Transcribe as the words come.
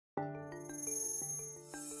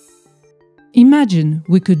Imagine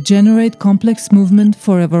we could generate complex movement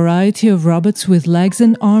for a variety of robots with legs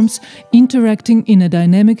and arms interacting in a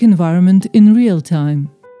dynamic environment in real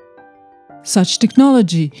time. Such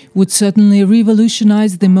technology would certainly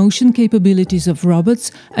revolutionize the motion capabilities of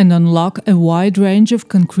robots and unlock a wide range of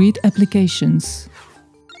concrete applications.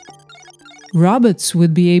 Robots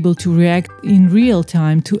would be able to react in real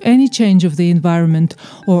time to any change of the environment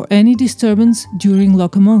or any disturbance during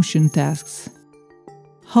locomotion tasks.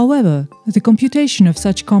 However, the computation of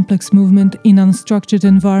such complex movement in unstructured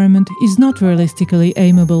environment is not realistically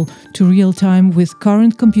amenable to real-time with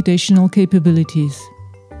current computational capabilities.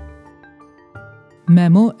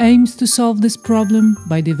 Memmo aims to solve this problem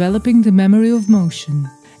by developing the memory of motion,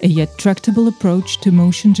 a yet tractable approach to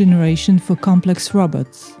motion generation for complex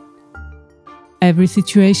robots. Every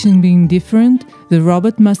situation being different, the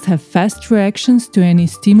robot must have fast reactions to any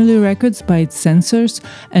stimuli records by its sensors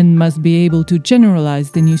and must be able to generalize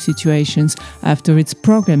the new situations after its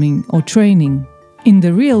programming or training. In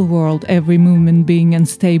the real world, every movement being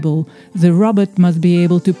unstable, the robot must be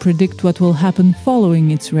able to predict what will happen following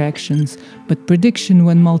its reactions, but prediction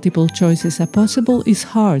when multiple choices are possible is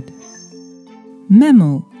hard.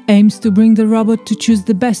 Memmo aims to bring the robot to choose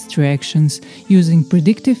the best reactions using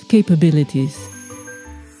predictive capabilities.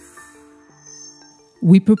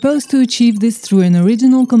 We propose to achieve this through an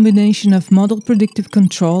original combination of model predictive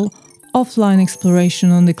control, offline exploration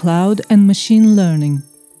on the cloud, and machine learning.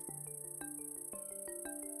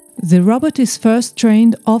 The robot is first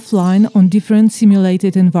trained offline on different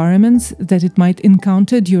simulated environments that it might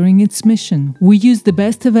encounter during its mission. We use the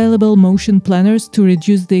best available motion planners to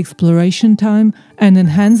reduce the exploration time and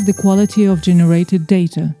enhance the quality of generated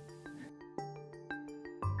data.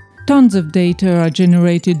 Tons of data are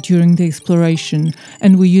generated during the exploration,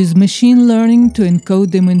 and we use machine learning to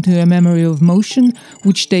encode them into a memory of motion,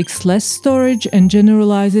 which takes less storage and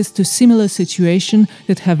generalizes to similar situations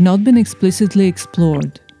that have not been explicitly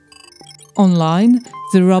explored. Online,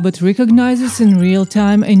 the robot recognizes in real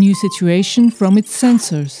time a new situation from its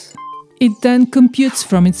sensors. It then computes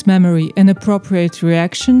from its memory an appropriate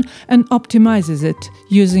reaction and optimizes it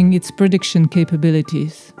using its prediction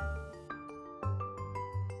capabilities.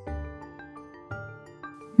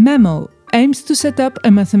 Memmo aims to set up a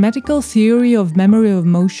mathematical theory of memory of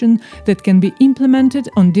motion that can be implemented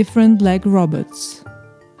on different leg robots.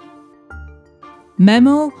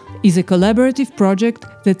 Memmo is a collaborative project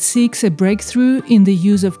that seeks a breakthrough in the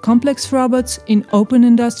use of complex robots in open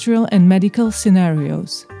industrial and medical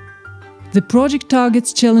scenarios. The project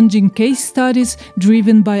targets challenging case studies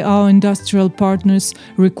driven by our industrial partners,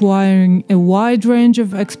 requiring a wide range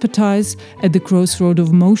of expertise at the crossroad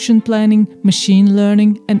of motion planning, machine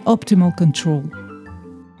learning, and optimal control.